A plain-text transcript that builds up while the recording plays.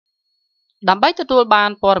ដើម្បីទទួលបា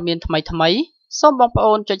នព័ត៌មានថ្មីៗសូមបងប្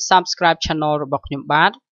អូនចុច Subscribe Channel របស់ខ្ញុំបា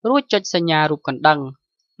ទរួចចុចសញ្ញារូបកណ្ដឹង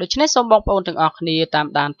ដូច្នេះសូមបងប្អូនទាំងអស់គ្នាតាម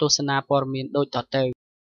ដានទស្សនាព័ត៌មានដូចតទៅ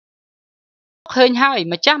ឃើញហើយ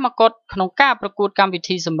ម្ចាស់មកុដក្នុងការប្រកួតកម្មវិ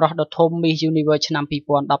ធីសម្រស់ដ៏ធំ Miss Univers ឆ្នាំ 2018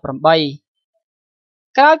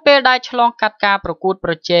 ក្រោយពេលដែលឆ្លងកាត់ការប្រកួត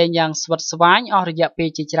ប្រជែងយ៉ាងស្វិតស្វាញអស់រយៈពេល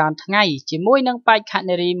ជាច្រើនថ្ងៃជាមួយនឹងបេក្ខ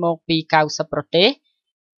នារីមកពី90ប្រទេស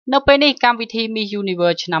នៅពេលនេះកម្មវិធី Miss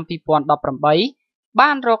Univers ឆ្នាំ 2018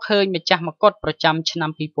 បានរកឃើញម្ចាស់មកុដប្រចាំឆ្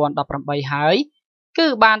នាំ 2018 ហើយគឺ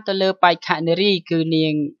បានទៅលើបេក្ខនារីគឺនា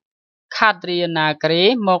ង Adriana Gray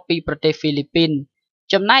មកពីប្រទេសហ្វីលីពីន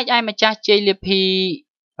ចំណែកឯម្ចាស់ជ័យលាភី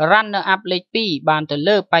Runner Up លេខ 2 បានទៅ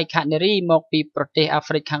លើបេក្ខនារីមកពីប្រទេសអាហ្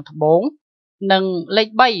វ្រិកខាងត្បូងនិងលេខ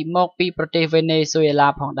 3 មកពីប្រទេសវេណេស៊ុយអេឡា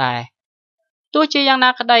ផងដែរទោះជាយ៉ាងណា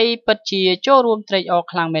ក្តីពិតជាចូលរួមត្រេកអរ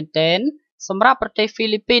ខ្លាំងមែនទែនសម្រាប់ប្រទេសហ្វី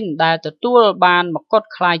លីពីនដែលទទួលបានមកុដ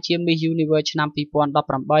ក្លាយជា Miss Universe ឆ្នាំ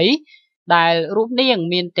 2018 ដែលរូបនាង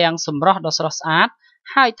មានទាំងសម្រស់ដ៏ស្រស់ស្អាត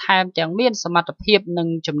ហើយថែមទាំងមានសមត្ថភាពនិង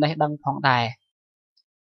ចំណេះដឹងផងដែរ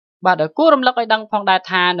បាទគួររំលឹកឲ្យដឹងផងដែរ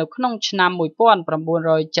ថានៅក្នុងឆ្នាំ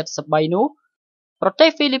 1973 នោះប្រទេស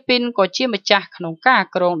ហ្វីលីពីនក៏ជាម្ចាស់ក្នុងការ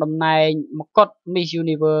គ្រងតំណែងមកុដ Miss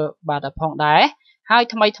Universe បាទផងដែរហើយ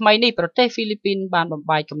ថ្មីនេះប្រទេសហ្វីលីពីនបានបំ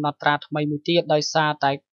បែកកំណត់ត្រាថ្មីមួយទៀតដោយសារ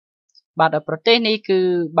តែបាទប្រទេសនេះគឺ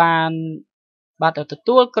បានទ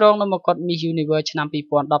ទួលគ្រងនៅមកុដ Miss Universe ឆ្នាំ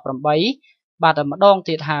 2018 បាទម្ដង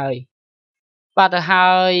ទៀតហើយបាទហើ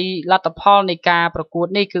យលទ្ធផលនៃការប្រកួត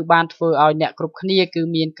នេះគឺបានធ្វើឲ្យអ្នកគ្រប់គ្នាគឺ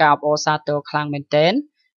មានការអបអរសាទរខ្លាំងមែនទែន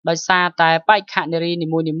ដោយសារតែបេក្ខនារីនី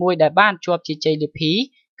មួយៗដែលបានជាប់ជាជ័យលាភី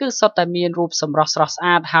គឺសុទ្ធតែមានរូបសម្រស់ស្រស់ស្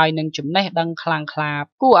អាតហើយនឹងចំណេះដឹងខ្លាំងក្លា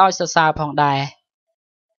គួរឲ្យសរសើរផងដែរ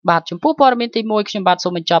បាទចំពោះព័ត៌មានទី1ខ្ញុំបាទសូ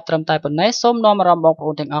មបញ្ចប់ត្រឹមតែប៉ុណ្ណេះសូមនាំអារម្មណ៍បងប្អូ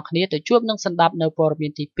នទាំងអស់គ្នាទៅជួបនឹងស្ដាប់នៅព័ត៌មា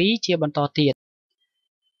នទី2ជាបន្តទៀត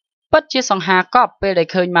ពិតជាសង្ហាកប់ពេលដែល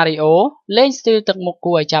ឃើញ Mario លេងស្ទីលទឹកមុខ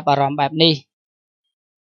គួរឲ្យចាប់អារម្មណ៍បែបនេះ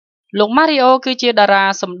លោក Mario គឺជាតារា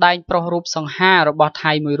សម្ដែងប្រុសរូបសង្ហារបស់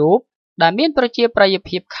ថៃមួយរូបដែលមានប្រជាប្រិយ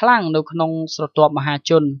ភាពខ្លាំងនៅក្នុងស្រទាប់មហា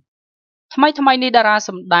ជនថ្មីនេះតារាស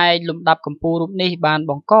ម្ដែងលំដាប់កំពូលរូបនេះបាន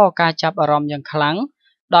បង្កការចាប់អារម្មណ៍យ៉ាងខ្លាំង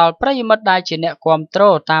ដល់ប្រិយមិត្តដែលជាអ្នកគាំទ្រ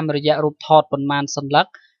តាមរយៈរូបថតប៉ុន្មានសន្លឹក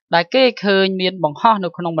ដែលគេឃើញមានបង្ហោះនៅ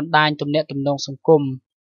ក្នុងបណ្ដាញទំនាក់ទំនងសង្គម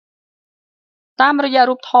តាមរយៈ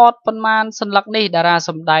រូបថតប៉ុន្មានសន្លឹកនេះតារាស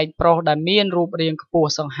ម្ដែងប្រុសដែលមានរូបរាងខ្ពស់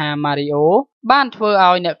សង្ហា Mario បានធ្វើ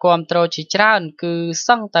ឲ្យអ្នកគាំទ្រជាច្រើនគឺ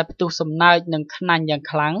សឹងតែផ្ទុះសំណើចនិងខ្នាញ់យ៉ាង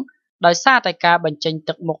ខ្លាំងដោយសារតែការបញ្ចេញ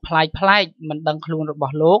ទឹកមុខប្លែកមិនដឹងខ្លួនរប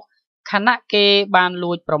ស់លោកខណៈគេបាន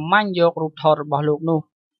លួចប្រមាញ់យករូបថតរបស់លោកនោះ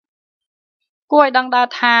គួរឲ្យដឹងដែរ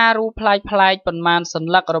ថារូបប្លែកប៉ុន្មានស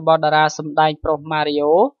ន្លឹករបស់តារាសម្ដែងប្រុស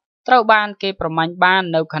Mario ត្រូវបានគេប្រមាញ់បាន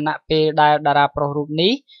នៅខណៈពេលដែលតារាប្រុសរូប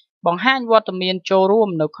នេះបង្ហាញវត្តមានចូលរួម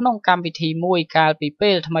នៅក្នុងកម្មវិធីមួយកាលពីពេ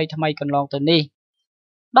លថ្មីកន្លងទៅនេះ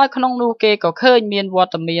ដោយក្នុងនោះគេក៏ឃើញមានវ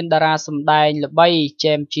ត្តមានតារាសម្ដែងល្បី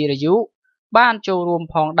ចេមជីរាយុបានចូលរួម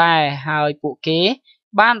ផងដែរហើយពួកគេ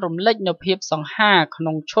បានរំលេចនូវភាពសង្ហាក្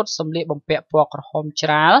នុងឈុតសម្លៀកបំពាក់ពណ៌ក្រហមច្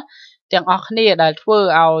រាលទាំងអស់គ្នាដែលធ្វើ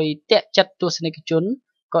ឲ្យទាក់ចិត្តទស្សនិកជន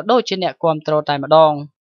ក៏ដូចជាអ្នកគាំទ្រតែម្ដង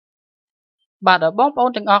បាទបងប្អូ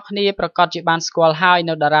នទាំងអស់គ្នាប្រកាសជាបានស្គាល់ហើយ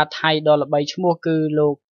នៅតារាថៃដ៏ល្បីឈ្មោះគឺលោ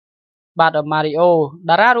កបាទ Mario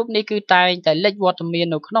តារារូបនេះគឺតែងតែលេចវត្តមាន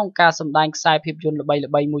នៅក្នុងការសម្ដែងខ្សែភាពយន្តល្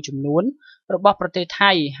បីៗមួយចំនួនរបស់ប្រទេស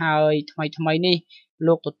ថៃហើយថ្មីនេះ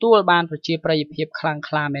លោកទទួលបានប្រជាប្រិយភាពខ្លាំង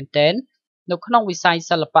ក្លាមែនទែននៅក្នុងវិស័យ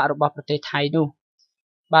សិល្បៈរបស់ប្រទេសថៃនោះ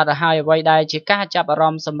បាទហើយអ្វីដែលជាការចាប់អារ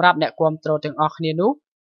ម្មណ៍សម្រាប់អ្នកគាំទ្រទាំងអស់គ្នានោះ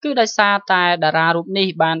គឺដោយសារតែតារារូបនេះ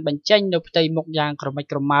បានបញ្ចេញនៅផ្ទៃមុខយ៉ាងក្រមិច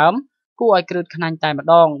ក្រមើមគួរឲ្យគ្រឺតខ្នាញ់តែម្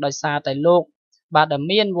ដងដោយសារតែលោកបាទ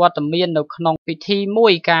មានវត្តមាននៅក្នុងពិធីមួ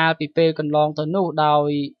យកាលពីពេលកន្លងទៅនោះដោយ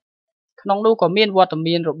ក្នុងនោះក៏មានវត្ត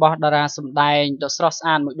មានរបស់តារាសម្ដែងដ៏ស្រស់ស្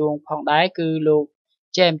អាតមួយដួងផងដែរគឺលោក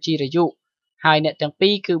ចេមជីរាយុហើយអ្នកទាំងពី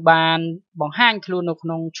រគឺបានបង្ហាញខ្លួននៅក្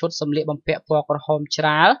នុងឈុតសម្លៀកបំពាក់ពណ៌ក្រហមច្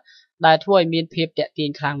រាលដែលធ្វើឲ្យមានភាពទាក់ទាញ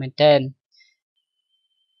ខ្លាំងមែនទែន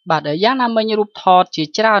បាទយ៉ាងណាមិញរូបថតជា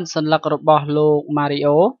ច្រើនសន្លឹករបស់លោក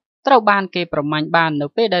Mario ត្រូវបានគេប្រមាញ់បាននៅ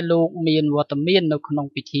ពេលដែលលោកមានវត្តមាននៅក្នុង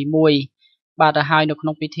ពិធីមួយបាទហើយនៅក្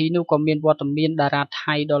នុងពិធីនោះក៏មានវត្តមានតារា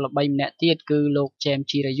ថៃដ៏ល្បីម្នាក់ទៀតគឺលោកចេម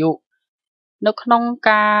ជីរាយុនៅក្នុង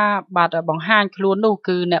ការបាទបង្ហាញខ្លួននោះ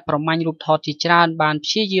គឺអ្នកប្រមាញ់រូបថតជាច្រើនបានព្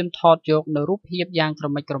យាយាមថតយកនៅរូបភាពយ៉ាងក្រ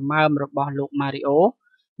មិចក្រមើមរបស់លោក Mario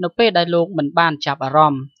នៅពេលដែលលោកមិនបានចាប់អារ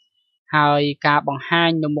ម្មណ៍ហើយការបង្ហាញ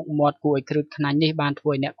នៅមុខមាត់គួរឲ្យគ្រឺតខ្នាញ់នេះបានធ្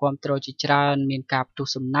វើឲ្យអ្នកគាំទ្រជាច្រើនមានការផ្ទុះ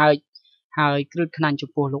សំណើចហើយគ្រឺតខ្នាញ់ចំ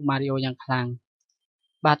ពោះលោក Mario យ៉ាងខ្លាំង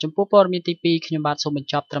បាទចំពោះព័ត៌មានទី2ខ្ញុំបាទសូមបញ្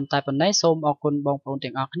ចប់ត្រឹមតែប៉ុណ្ណេះសូមអរគុណបងប្អូន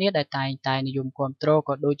ទាំងអស់គ្នាដែលតែងតែនិយមគាំទ្រ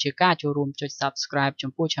ក៏ដូចជាការចូលរួមចុច Subscribe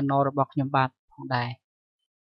ចំពោះ Channel របស់ខ្ញុំបាទផងដែរ